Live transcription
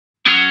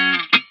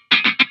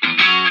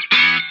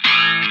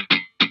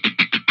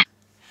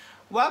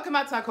Welcome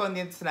back to my call on the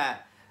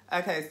internet.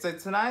 Okay, so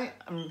tonight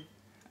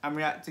I'm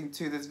reacting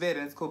to this vid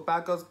and it's called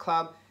Bad Girls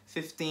Club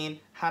 15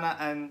 Hannah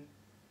and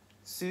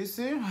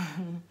Susu.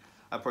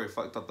 I probably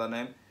fucked up that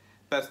name.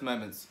 Best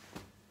moments.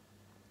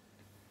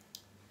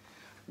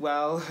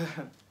 Well,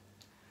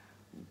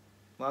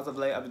 as of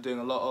late I've been doing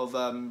a lot of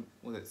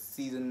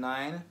season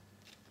 9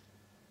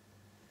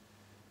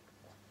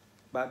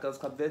 Bad Girls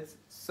Club vids.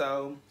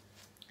 So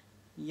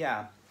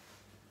yeah,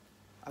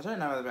 I don't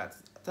know whether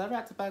did I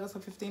react to Bad Girls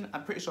Club 15?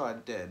 I'm pretty sure I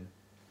did.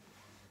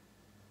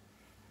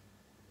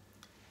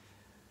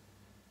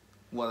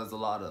 Well, there's a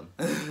lot of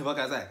them. What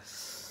can I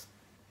say?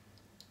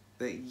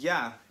 But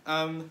yeah,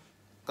 got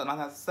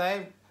nothing else to say.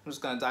 I'm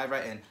just gonna dive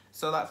right in.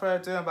 So like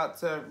further ado, I'm about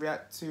to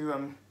react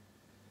to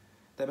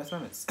their best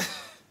moments.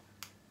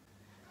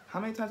 How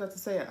many times do I have to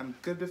say it? I'm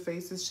good with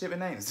faces, shit with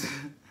names.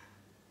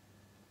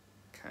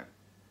 Okay.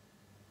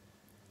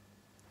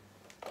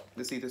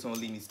 Let's see if this one will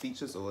leave me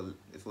speechless or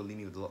if it will leave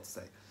me with a lot to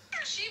say.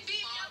 She beat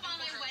me up on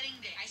my wedding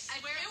day. I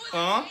swear it was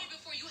a day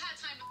before you had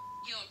time to,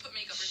 put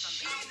makeup or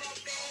something.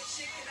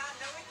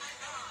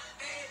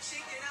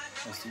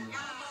 It's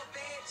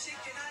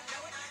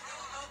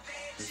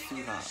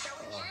suha.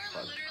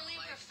 We're literally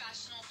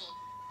professional.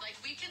 Like,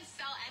 we can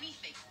sell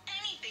anything.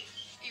 Anything.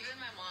 Even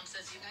my mom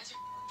says you guys are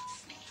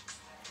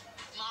snakes.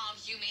 Mom,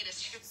 you made us.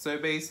 So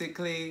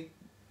basically,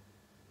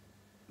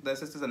 they're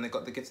sisters and they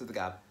got the gifts of the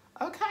gab.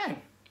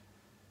 Okay.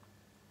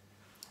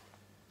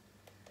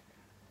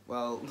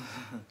 Well,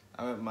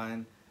 I won't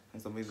mind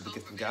as long as with the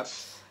gift of the gab.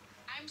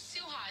 I'm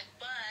suha,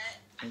 but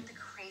I'm the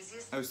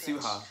craziest bitch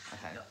suha.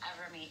 Okay. you'll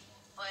ever meet.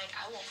 Like,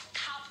 I will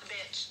pop the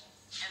bitch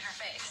in her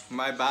face.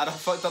 My bad, I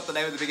fucked up the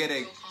name at the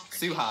beginning.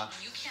 Suha.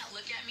 You can't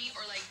look at me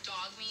or like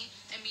dog me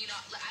and me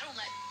not. Like, I don't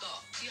let go.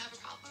 Do you have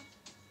a problem?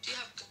 Do you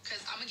have?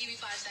 Because I'm gonna give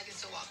you 5 seconds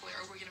to walk away,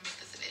 or we're gonna make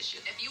this an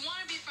issue. If you want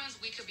to be friends,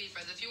 we could be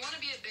friends. If you want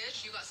to be a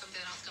bitch, you got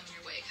something else coming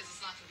your way, because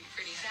it's not gonna be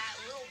pretty. That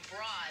little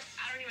broad,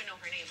 I don't even know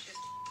her name. She's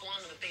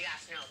blonde with a big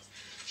ass nose.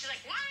 She's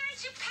like, why aren't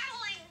you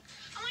pedaling?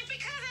 I'm like,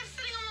 because I'm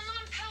sitting on the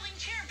non-pedaling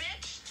chair,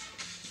 bitch.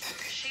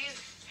 She's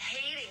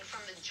hating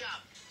from the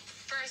jump.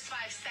 First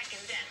 5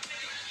 seconds in.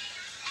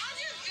 I'll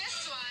do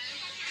this one.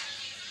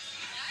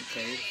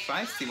 Okay,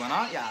 feisty one,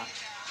 aren't ya?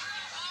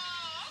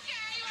 Oh,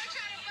 okay. You want to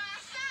try to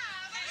boss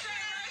up?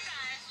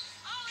 Okay.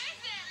 Oh, is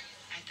it?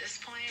 At this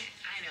point,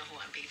 I know who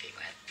I'm beefing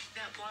with.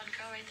 That blonde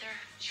girl right there,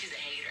 she's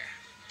a hater.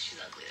 She's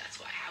ugly, that's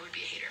why. I would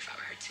be a hater if I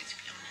were her too, to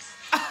be honest.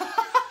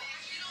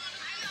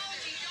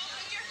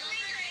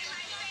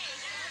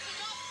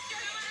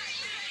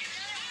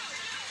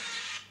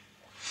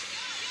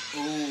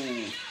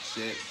 Ooh,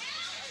 shit.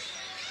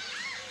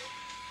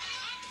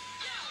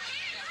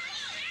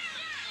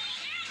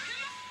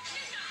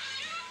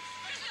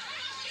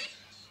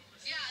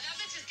 Yeah, that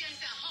bitch is getting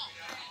sent home.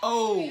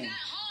 Oh.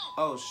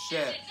 Oh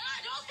shit.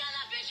 Don't send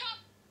that bitch home.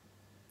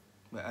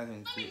 Wait, I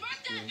didn't see.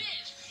 Fuck that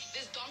bitch.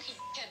 This donkey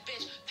head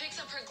bitch picks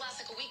up her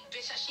glass like a weak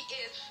bitch that she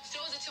is,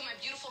 throws it to my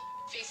beautiful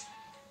face.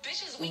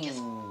 Bitch is weak as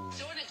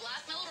throwing a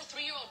glass. My little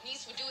 3-year-old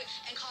niece would do it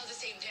and cause the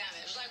same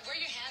damage. Like, where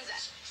are your hands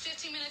at?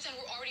 15 minutes and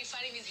we're already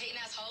fighting these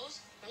hating ass hoes?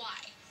 Why?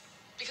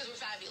 Because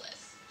we're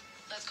fabulous.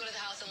 Let's go to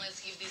the house and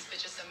let's give these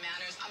bitches some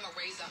manners. I'm gonna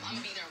raise them. I'm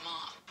gonna be their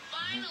mom.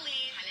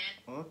 Finally,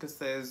 hanan. Well, because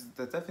there's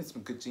definitely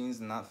some good genes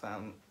in that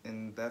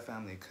in their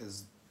family,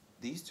 because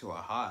these two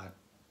are hot.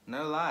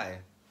 No lie.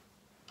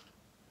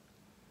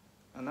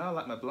 I know I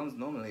like my blondes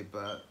normally,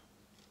 but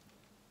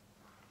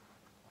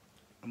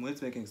I'm willing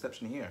to make an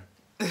exception here.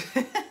 And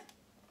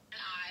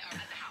I are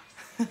at the house.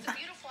 It's a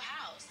beautiful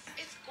house.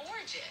 It's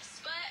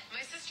gorgeous. But my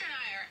sister and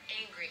I are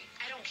angry.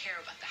 I don't care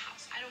about the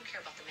house. I don't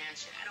care about the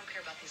mansion. I don't care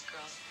about these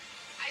girls.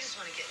 I just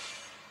want to get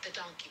the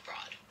donkey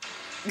broad.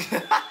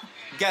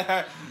 Get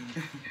her.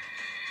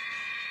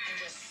 And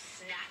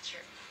just snatch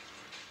her.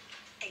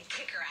 And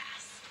kick her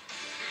ass.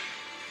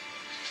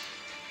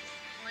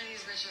 Where are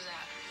these bitches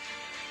at?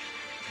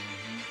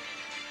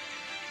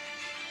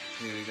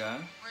 Here we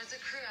go. Where's the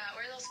crew at?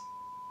 Where are those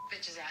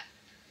bitches at?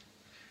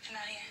 They're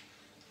not here.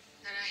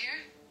 They're not here?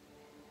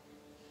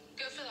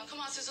 Good for them. Come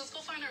on, sis, let's go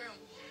find a room.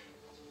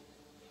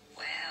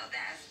 Well,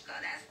 that's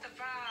the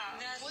problem.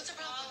 What's the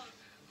problem?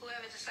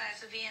 Whoever decides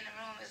to be in the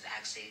room is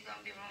actually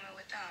going to be rooming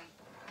with them.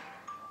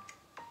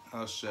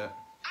 Oh shit.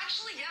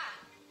 Actually,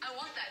 yeah. I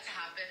want that to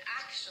happen.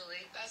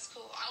 Actually, that's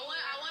cool. I want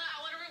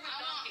a room with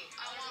donkey.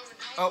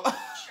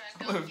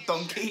 With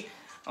donkey?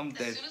 I'm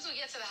dead. As soon as we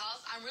get to the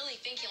house, I'm really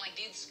thinking like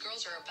these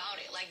girls are about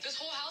it. Like, this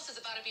whole house is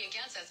about to be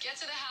against us. Get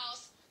to the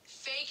house,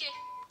 fake it.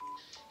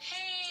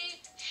 Hey,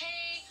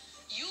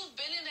 you've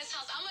been in this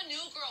house. I'm a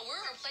new girl. We're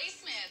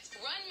replacements.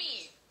 Run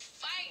me,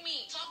 fight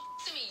me, talk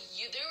to me.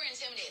 They were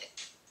intimidated.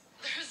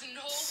 There's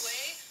no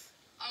way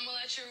I'm gonna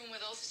let you room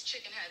with those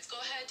chicken heads. Go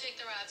ahead, take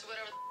the rats,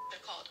 whatever they're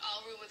called.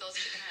 I'll room with those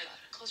chicken heads.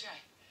 Close your eye.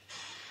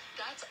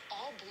 That's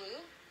all blue.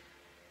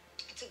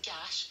 It's a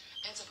gash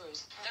and it's a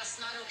bruise. That's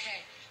not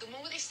okay. The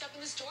moment they step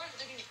in this door,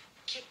 they're gonna get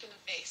kicked in the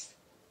face.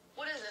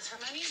 What is this,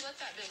 her money? Let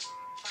that bitch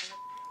find her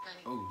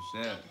money. Oh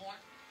shit. Dumb whore.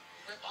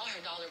 Rip all her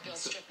dollar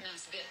bills, stripping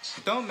ass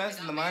bitch. Don't mess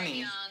with the I got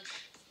money. very young,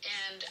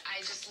 and I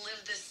just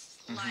lived this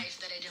life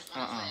that I didn't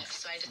want to live.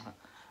 So I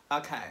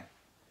did.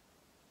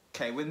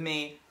 Okay, with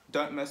me,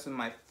 don't mess with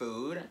my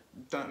food,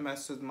 don't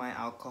mess with my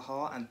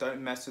alcohol, and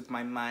don't mess with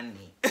my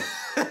money.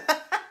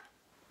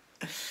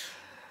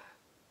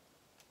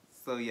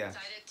 So yeah.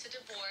 Decided to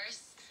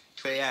divorce.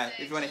 So yeah,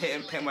 if you want to hit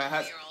him, pin where it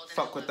hurts,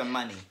 fuck with the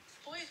money.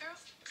 Boy, girl.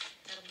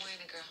 Got a boy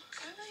and a girl.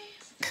 Really?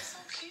 That's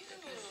so cute.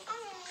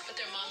 But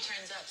their mom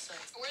turns up, so.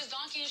 Where's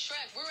Donkey and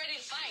Shrek? We're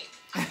ready to fight.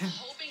 I'm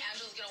hoping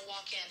Angela's gonna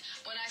walk in.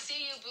 When I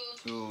see you,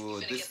 boo,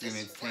 ooh, this is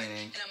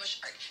entertaining. And I'm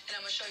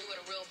gonna show you what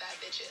a real bad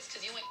bitch is.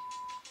 Cause you ain't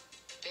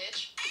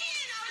bitch.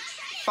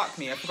 Fuck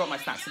me, I forgot my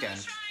snacks again.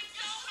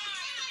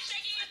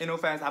 In all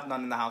fairness, I have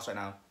none in the house right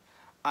now.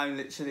 I'm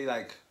literally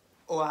like,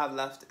 all I have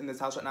left in this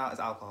house right now is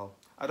alcohol.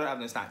 I don't have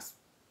no snacks.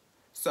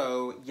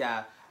 So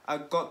yeah, I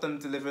got them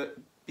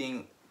delivered,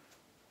 being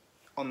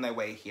on their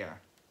way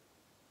here.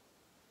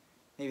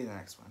 Maybe the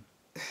next one.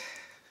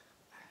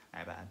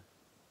 My bad.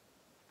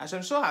 Actually,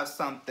 I'm sure I have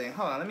something.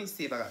 Hold on, let me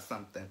see if I got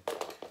something.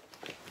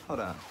 Hold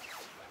on.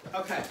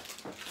 Okay.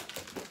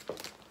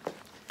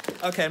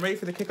 Okay, I'm ready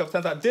for the kickoff.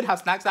 Turns out I did have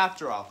snacks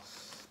after all.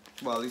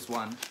 Well, at least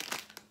one.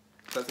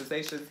 So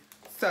sensations.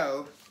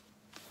 So,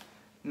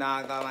 now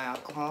I got my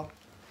alcohol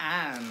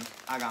and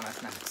I got my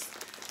snacks.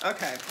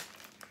 Okay.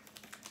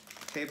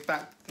 Okay,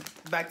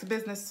 back to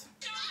business.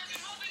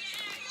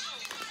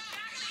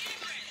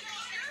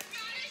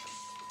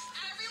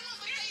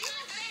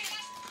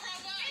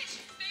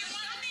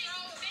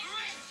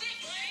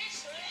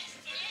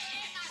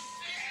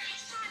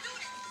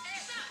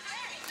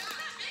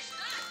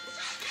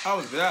 Oh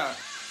yeah.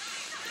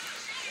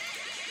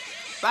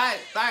 Fight.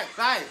 This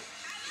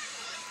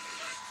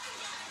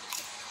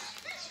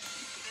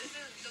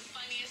is the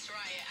funniest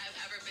riot I've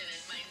ever been in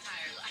my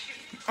entire life.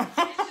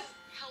 This is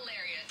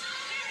hilarious.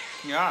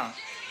 Yeah.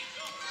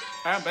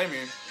 I don't blame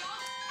you.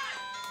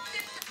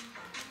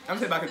 I'm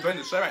sitting back enjoying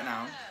the show right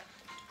now.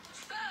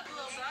 What's up,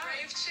 little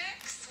brave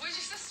chicks? Where's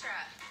your sister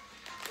at?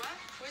 What?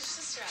 Where's your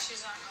sister at?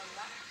 She's not coming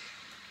back.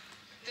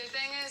 The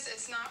thing is,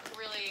 it's not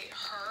really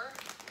her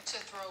to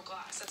throw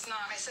glass. It's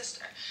not my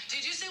sister.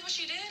 Did you see what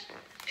she did?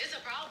 It's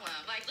a problem.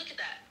 Like, look at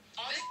that.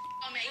 All this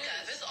all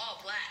makeup. It's all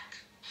black.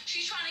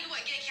 She's trying to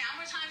get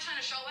camera time, trying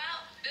to show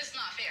out. This is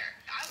not fair.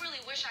 I really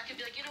wish I could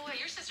be like, you know what?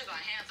 Your sister got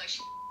hands. Like,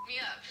 she me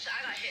up.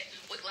 I got hit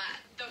with glass.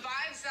 The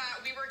vibes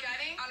that we were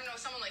getting, I don't know,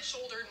 someone like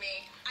shouldered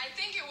me. I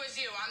think it was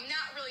you. I'm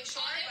not really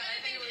sure, but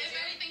I think it was if you.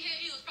 anything hit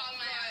you, it's probably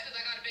my ass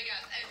because I got a big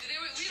ass.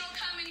 We don't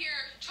come in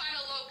here trying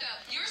to loke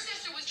up. Your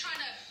sister was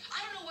trying to,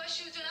 I don't know what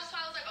she was doing. That's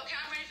why I was like, okay,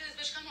 I'm ready for this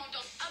bitch to come home.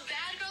 A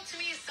bad girl to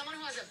me is someone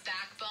who has a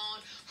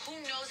backbone, who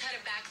knows how to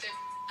back their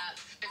up,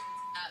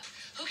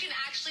 who can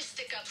actually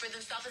stick up for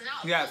themselves and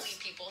not bully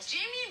people.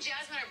 Jamie and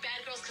Jasmine are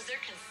bad girls because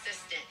they're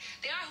consistent.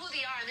 They are who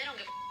they are and they don't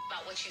give a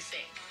about what you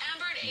think.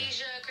 Amber and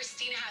Asia,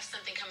 Christina have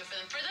something coming for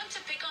them. For them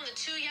to pick on the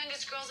two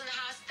youngest girls in the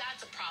house,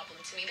 that's a problem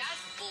to me. That's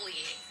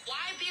bullying.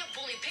 Why be a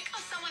bully? Pick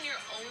on someone your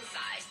own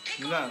size.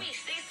 Pick on me.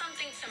 Say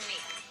something to me.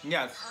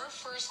 Yes. Her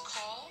first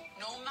call,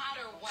 no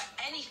matter what,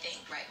 anything,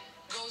 Right.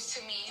 goes to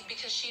me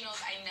because she knows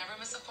I never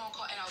miss a phone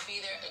call and I'll be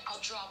there.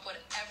 I'll drop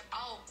whatever.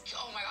 Oh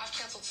my God, I've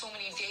canceled so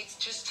many dates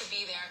just to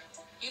be there.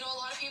 You know, a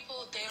lot of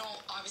people,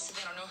 obviously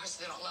they don't know her,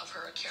 so they don't love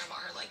her or care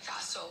about her like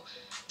that. So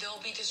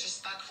they'll be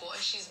disrespectful,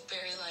 and she's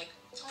very like,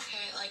 it's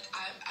okay, like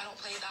I don't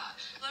play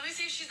that. Let me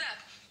see if she's up.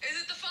 Is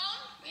it the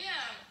phone?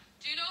 Yeah,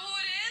 Do you know who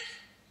it is?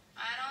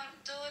 I don't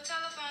do a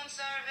telephone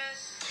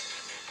service.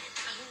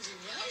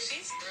 Oh,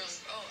 she's really.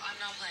 Oh, I'm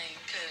not playing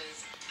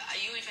because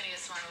you ain't finna get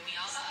smart with me.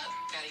 I'll out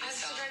of you. I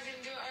just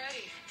didn't do it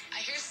already.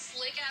 I hear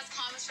slick ass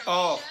comments from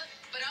Oh. Asia,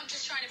 but I'm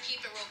just trying to peep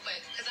it real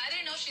quick because I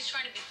didn't know she's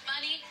trying to be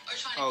funny or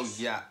trying to. Oh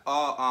yeah.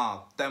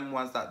 Them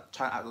ones that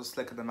try to act all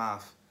slick in the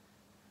mouth.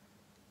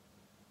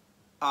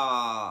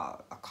 I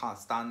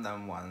can't stand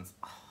them ones.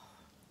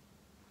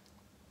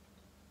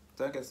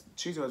 Don't get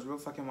choose yours real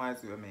fucking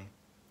wisely with me.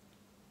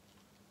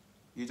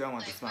 You don't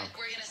want to smoke.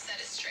 We're gonna set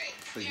it straight.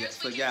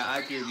 So yeah, I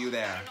agree with you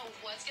there. I don't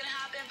know what's gonna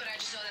happen, but I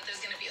just know that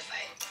there's gonna be a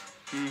fight.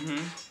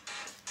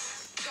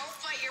 Don't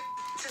fight your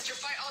sister.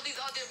 Fight all these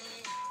other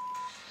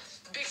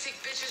big sick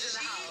bitches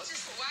in the house.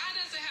 Why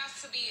does it have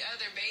to be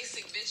other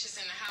basic bitches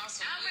in the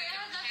house? Amber, it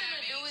has nothing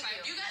to do with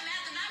you. You got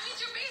mad, then that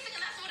means you're basic, and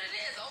that's what it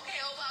is. Okay,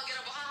 oh, well, I'll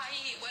get up, ha ha,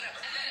 he, whatever.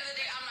 At the end of the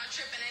day, I'm not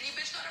tripping. Any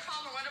bitch got a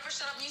problem, run up or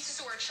shut up. Me and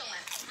sister, we're chilling.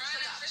 Run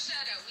up or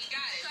shut up. We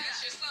got it. That's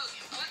your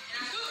slogan. What?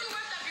 Who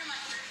worth up your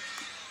money?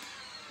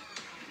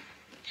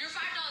 You're $5.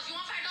 You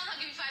want $5? I'll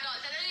give you $5.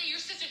 At the end of the day, your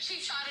sister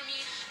cheap shot at me,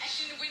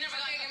 and we never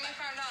got. Okay, give me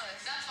 $5.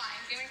 That's fine.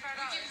 Give me $5.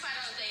 We'll give you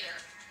 $5 later.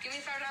 Give me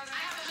 $5 now.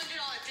 I have a $100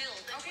 bill.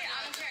 Okay, I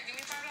don't care. Give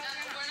me $5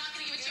 right now. We're not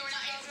gonna give it to you. We're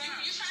not.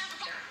 You're trying to have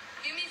a problem.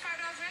 Give me $5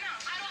 right now.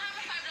 I don't have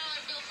a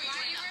 $5 bill for you. Why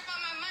right you now. rip out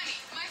my money?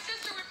 My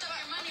sister ripped up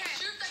your money. Okay.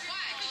 She ripped up your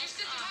money because your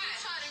sister cheap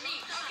shot at me.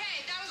 Okay,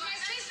 that was my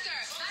sister.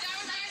 That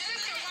was my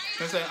sister. Why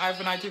you? Let's say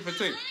iPhone 19 for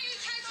 2. Why you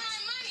touch my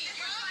money,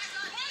 bro? Why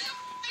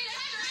you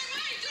touch my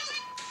money? Don't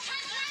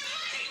touch my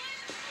money.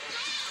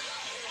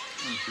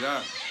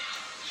 Yeah.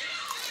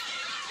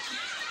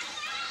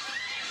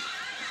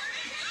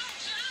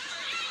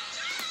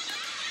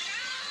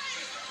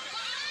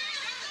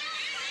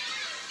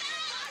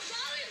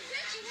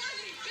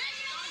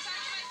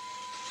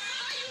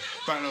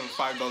 Spent over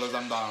 $5,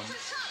 I'm down.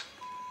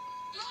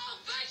 Little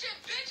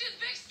bitches,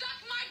 big stuck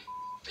my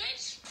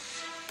bitch.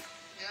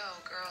 Yo,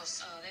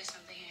 girls. Oh, there's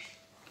something here.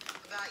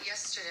 About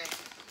yesterday.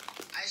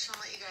 I just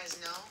want to let you guys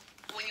know.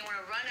 When you want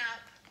to run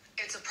up,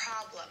 it's a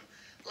problem.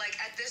 Like,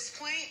 at this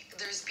point,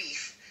 there's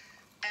beef.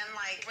 And,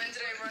 like... When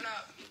did I run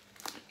up?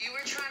 You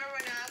were trying to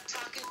run up,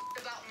 talking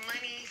about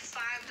money, $5.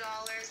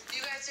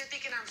 You guys are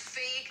thinking I'm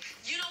fake.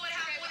 You know what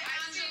happened with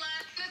Angela?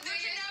 We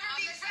can never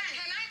be friends.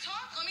 Can I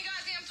talk? Let me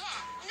goddamn talk.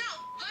 No.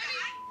 Let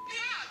me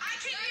talk. I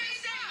came here to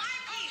say my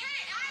piece.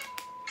 Okay, I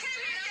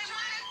came here to say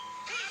my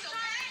piece,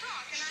 okay?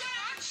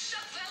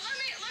 Shut up. Let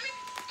me.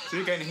 So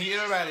you're getting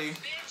heated already.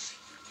 Bitch.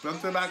 Look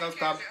to the back, I'll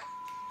stop.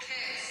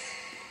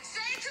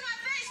 Say it to my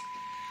face.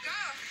 Go.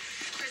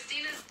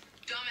 Christina's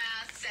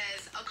dumbass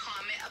says a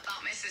comment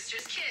about my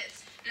sister's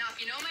kids. Now,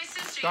 if you know my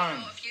sister, Darn.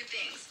 you know a few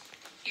things.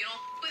 You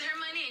don't with her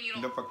money and you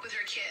don't The fuck- with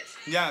her kids.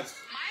 Yes.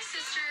 My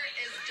sister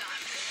is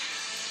done.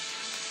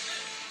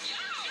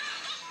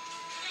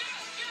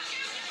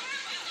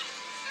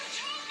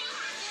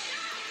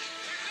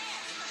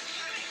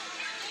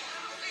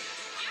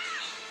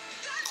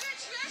 That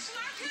bitch smashed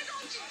my kid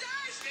on she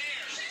does.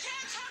 She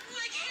can't talk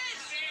like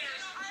kids.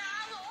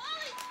 I will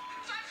only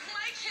fuck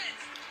my kids.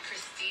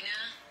 Christina,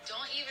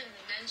 don't even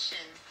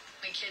mention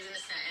my kids in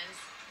a sentence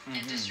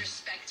and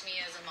disrespect me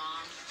as a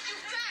mom. You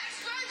fat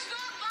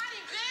SpongeBob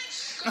body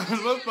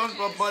bitch. Look,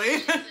 SpongeBob, buddy.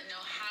 She doesn't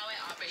know how I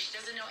operate. She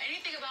doesn't know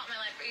anything about my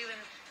life or even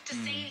to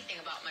say anything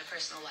about my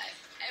personal life.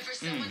 And for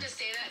someone to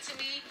say that to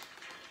me,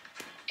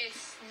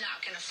 it's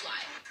not gonna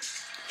fly.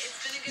 It's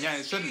been a good Yeah,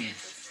 it shouldn't.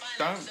 experience. It's fun.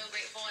 Don't- I'm so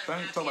grateful. And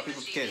don't I'm talk about happy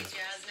people's that she kids. dates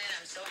your husband.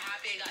 I'm so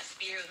happy I got to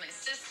be here with my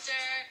sister.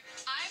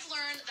 I've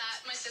learned that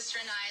my sister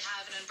and I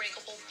have an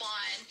unbreakable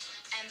bond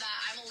and that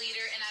I'm a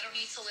leader and I don't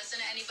need to listen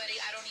to anybody.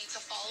 I don't need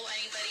to follow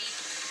anybody.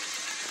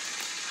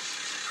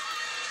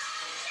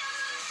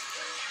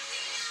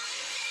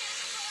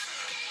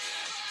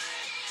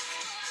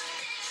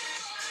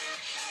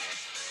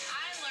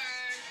 I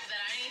learned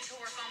that I need to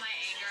work on my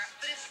anger,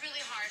 but it's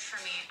really hard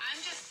for me. I'm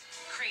just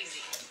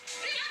crazy.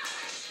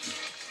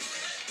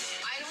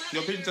 I don't have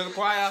You're preaching to the anger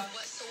choir.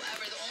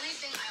 whatsoever. The only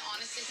thing I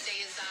honestly say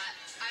is that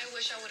I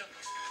wish I would have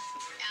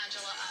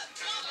Angela up.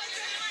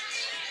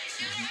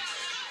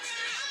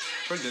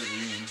 Pretty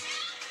mean.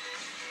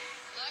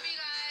 Love you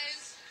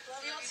guys.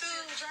 Love y'all too.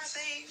 Drive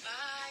safe.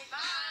 Bye.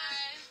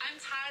 Bye.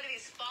 I'm tired of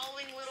these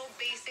following little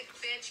basic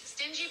bitch,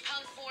 stingy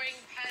punk, boring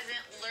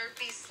peasant,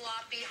 lurpy,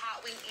 sloppy,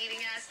 hot wing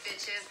eating ass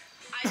bitches.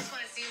 I just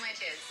want to see my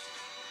kids.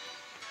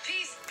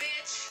 Peace,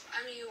 bitch.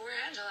 I mean, where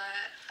Angela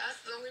at?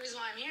 That's the only reason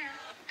why I'm here.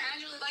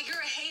 Angela, like,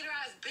 you're a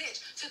hater-ass bitch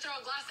to throw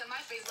a glass at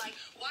my face. Like,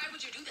 why would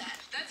you do that?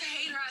 That's a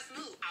hater-ass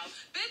move. Ow.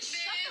 Bitch,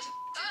 shut the f***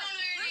 up.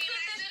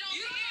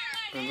 You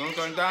It's all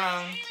going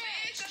down.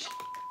 Bitch,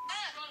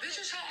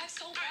 you're trying to act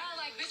so bad.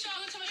 Like, bitch, you're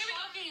doing too much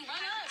talking. Run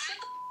up. Shut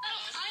the f***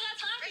 up. I ain't got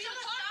time for you to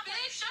talk,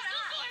 bitch. Shut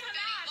up.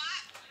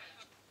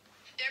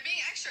 They're being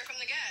extra from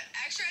the get.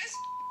 Extra as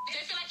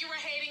They feel like you were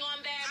hating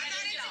on them. I'm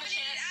not intimidated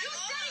at You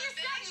all. said it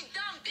yourself, you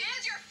dumb bitch.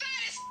 Because you're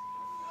fat as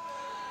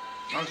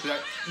Oh,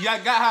 shit. Yeah,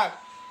 got her.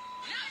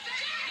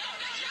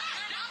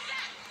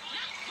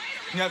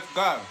 Yes,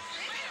 go.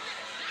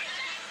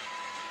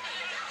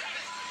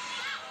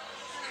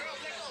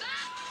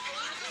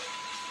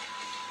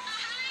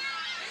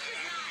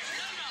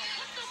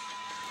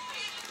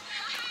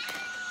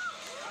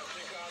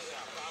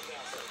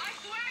 I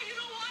swear you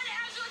don't want it,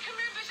 Angela. Come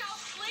here, bitch. I'll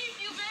sleep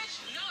you, bitch.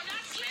 No,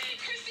 not sleep.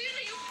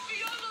 Christina, you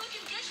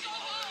looking bitch. Go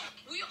home.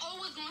 We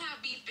always gonna have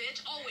beef,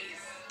 bitch. Always.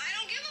 I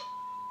don't give a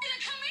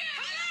Come here.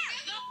 Come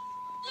here. No.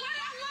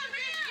 One-on-one,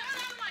 bitch.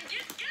 One-on-one.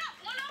 Get up.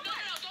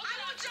 One-on-one. No, don't I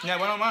want you. Yeah,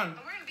 1-on-1.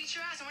 And we're gonna beat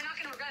your ass, and we're not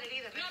gonna regret it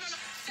either, bitch. No.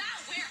 That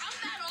where? I'm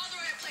not in all the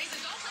right places.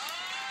 Don't listen.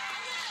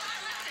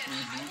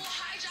 I will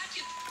hijack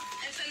you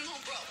and send him home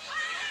broke.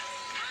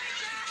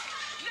 Hijack.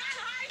 Not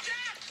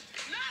hijack.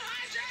 Not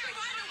hijack.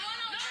 No.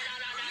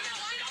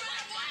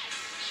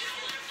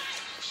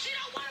 She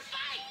don't want to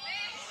fight.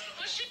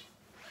 But she.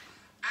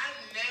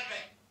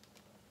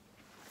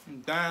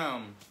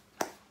 Damn.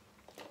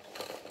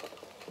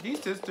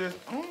 These sisters,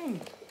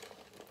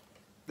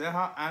 they're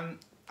hot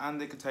and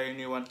they could tell you a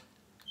new one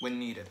when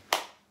needed.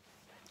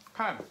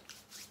 Okay.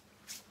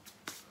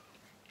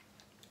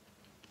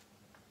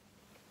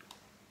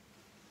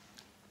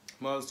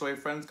 Well, story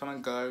friends come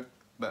and go,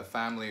 but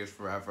family is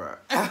forever.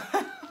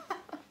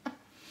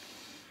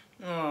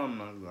 Oh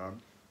my god.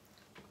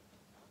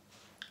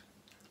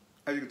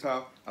 As you can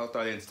tell, I was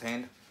thoroughly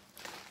entertained.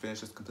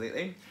 Finished this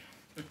completely.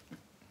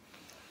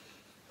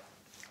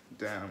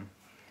 Damn.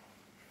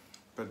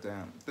 But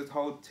damn. This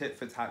whole tit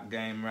for tat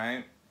game,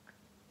 right?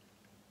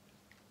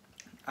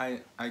 I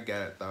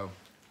get it though,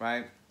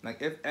 right?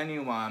 Like if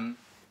anyone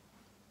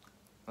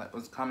like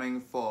was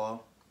coming for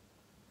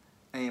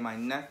any of my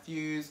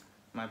nephews,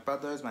 my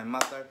brothers, my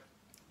mother,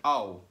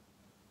 oh,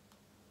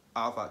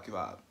 I'll fuck you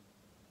up.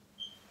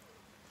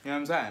 You know what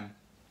I'm saying?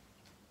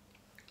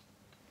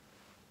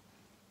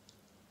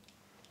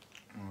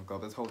 Oh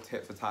god, this whole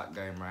tit for tat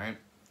game, right?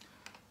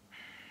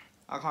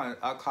 I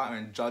can't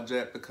even judge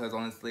it because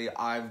honestly,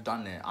 I've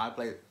done it. I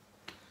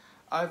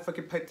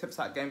freaking played tips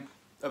that game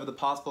over the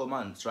past 4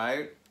 months,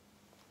 right?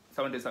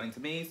 Someone did something to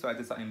me, so I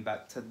did something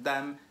back to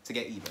them to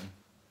get even.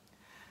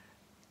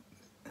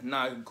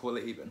 Now I can call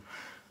it even.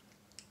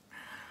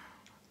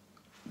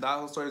 That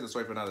whole story is a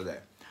story for another day.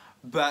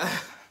 But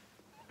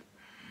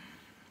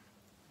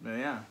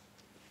yeah.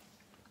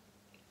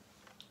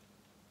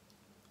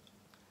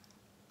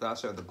 That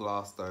shit with the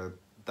glass though,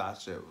 that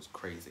shit was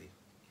crazy.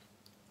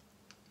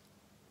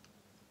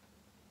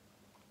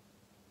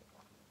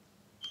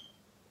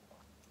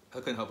 I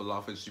couldn't help but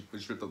laugh when she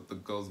ripped up the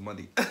girl's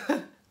money.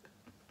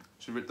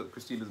 She ripped up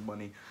Christina's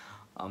money.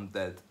 I'm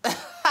dead.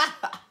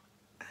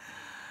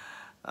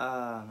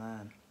 Ah,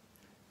 man.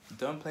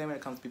 Don't play when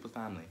it comes to people's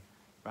family,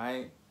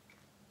 right?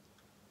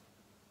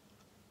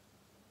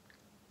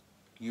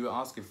 You were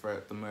asking for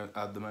it the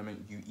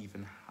moment you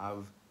even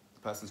have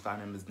the person's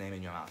family member's name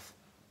in your mouth.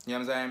 You know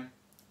what I'm saying?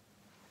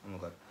 Oh my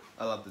god.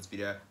 I love this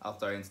video. I was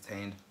very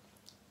entertained.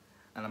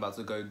 And I'm about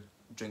to go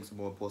drink some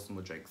more, pour some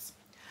more drinks.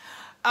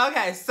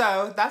 Okay,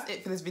 so that's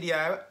it for this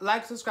video.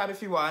 Like, subscribe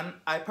if you want.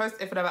 I post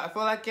if and ever I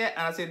feel like it, and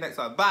I'll see you next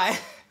one. Bye.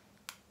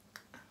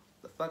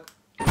 The fuck?